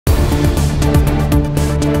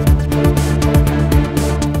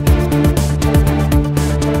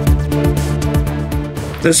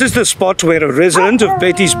This is the spot where a resident of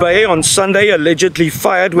Betty's Bay on Sunday allegedly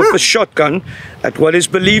fired with a shotgun at what is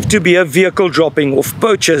believed to be a vehicle dropping off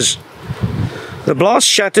poachers. The blast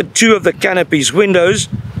shattered two of the canopy's windows,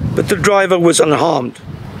 but the driver was unharmed.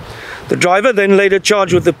 The driver then laid a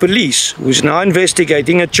charge with the police, who is now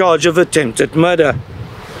investigating a charge of attempted murder.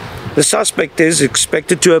 The suspect is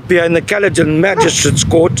expected to appear in the Caledon Magistrates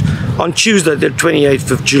Court on Tuesday, the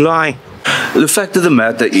 28th of July. The fact of the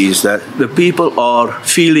matter is that the people are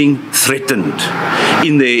feeling threatened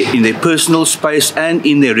in their personal space and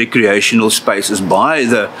in their recreational spaces by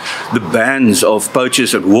the bands of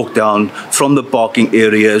poachers that walk down from the parking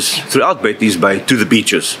areas throughout Betty's Bay to the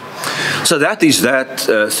beaches. So that is that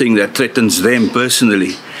thing that threatens them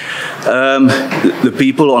personally. The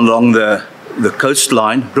people along the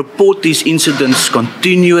coastline report these incidents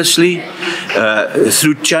continuously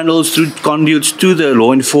through channels, through conduits to the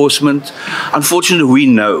law enforcement. Unfortunately, we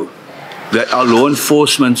know that our law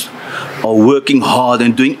enforcement are working hard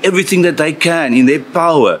and doing everything that they can in their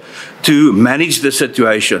power to manage the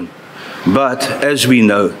situation. But as we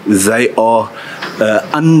know, they are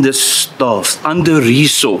understaffed,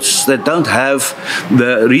 under-resourced. They don't have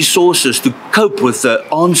the resources to cope with the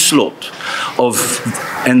onslaught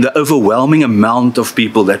and the overwhelming amount of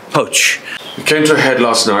people that poach. It came to a head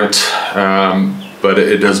last night, but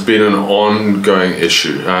it has been an ongoing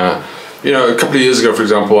issue. You know, a couple of years ago, for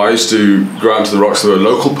example, I used to go out to the rocks. There were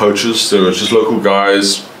local poachers. There were just local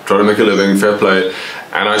guys trying to make a living, fair play.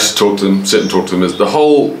 And I used to talk to them, sit and talk to them. The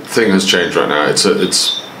whole thing has changed right now. It's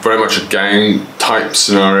very much a gang type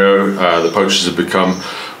scenario. The poachers have become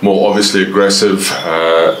more obviously aggressive,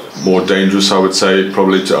 more dangerous, I would say,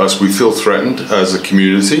 probably to us. We feel threatened as a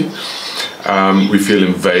community. We feel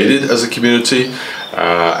invaded as a community.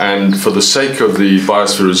 And for the sake of the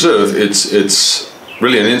Biosphere Reserve, it's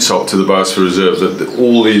really an insult to the Biosphere Reserve that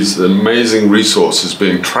all these amazing resources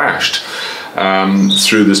being trashed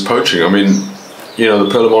through this poaching. I mean, you know,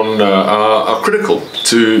 the Kleinmond are critical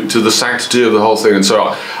to the sanctity of the whole thing, and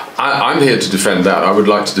so I'm here to defend that. I would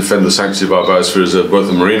like to defend the sanctity of our Biosphere Reserve, both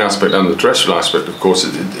the marine aspect and the terrestrial aspect, of course.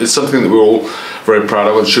 It's something that we're all very proud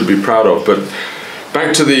of and should be proud of. But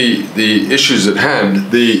back to the issues at hand,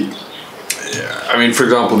 I mean, for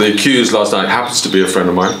example, the accused last night happens to be a friend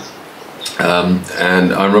of mine.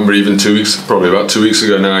 And I remember even probably about 2 weeks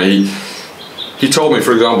ago now, he told me,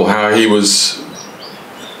 for example, how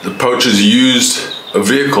the poachers used a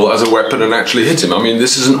vehicle as a weapon and actually hit him. I mean,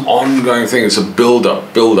 this is an ongoing thing. It's a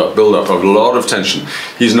build-up of a lot of tension.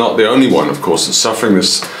 He's not the only one, of course, that's suffering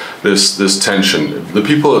this tension. The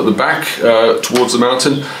people at the back towards the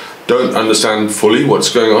mountain don't understand fully what's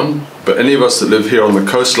going on, but any of us that live here on the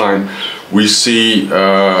coastline, we see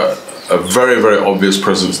a very, very obvious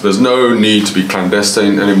presence. There's no need to be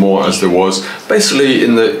clandestine anymore, as there was, basically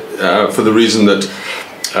for the reason that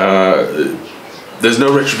there's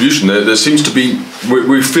no retribution. There seems to be,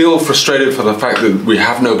 we feel frustrated for the fact that we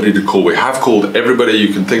have nobody to call. We have called everybody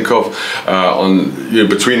you can think of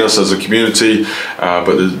between us as a community,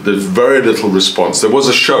 but there's very little response. There was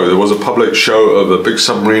a public show of a big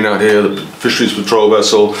submarine out here, the Fisheries Patrol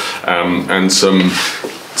vessel, and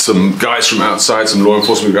some guys from outside, some law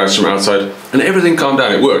enforcement guys from outside, and everything calmed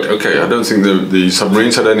down. It worked. Okay, I don't think the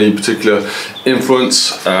submarines had any particular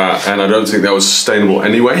influence, and I don't think that was sustainable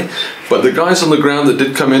anyway. But the guys on the ground that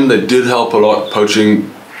did come in, they did help a lot.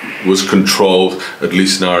 Poaching was controlled, at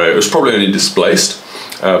least in our area. It was probably only displaced,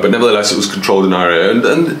 but nevertheless it was controlled in our area.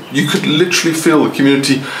 And you could literally feel the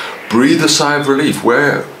community breathe a sigh of relief.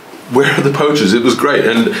 Where are the poachers? It was great.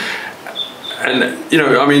 And you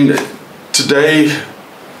know, I mean, today,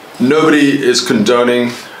 nobody is condoning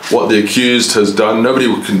what the accused has done. Nobody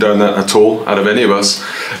would condone that at all, out of any of us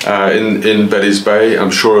in Betty's Bay.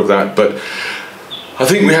 I'm sure of that. But I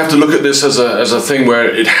think we have to look at this as a thing where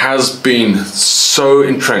it has been so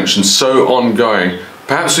entrenched and so ongoing.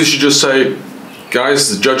 Perhaps we should just say, guys,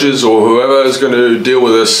 the judges or whoever is going to deal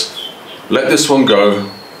with this, let this one go.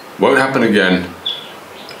 Won't happen again.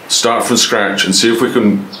 Start from scratch and see if we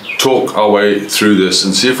can talk our way through this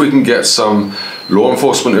and see if we can get some law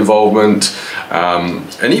enforcement involvement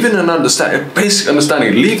and even a basic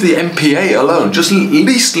understanding. Leave the MPA alone. Just at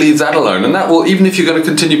least leave that alone, and that will, even if you're going to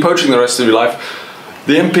continue poaching the rest of your life,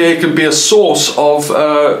 the MPA can be a source of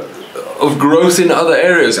growth in other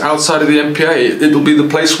areas outside of the MPA. It'll be the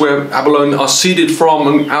place where abalone are seeded from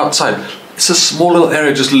and outside. It's a small little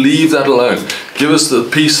area. Just leave that alone. Give us the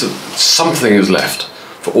peace that something is left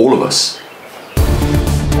for all of us.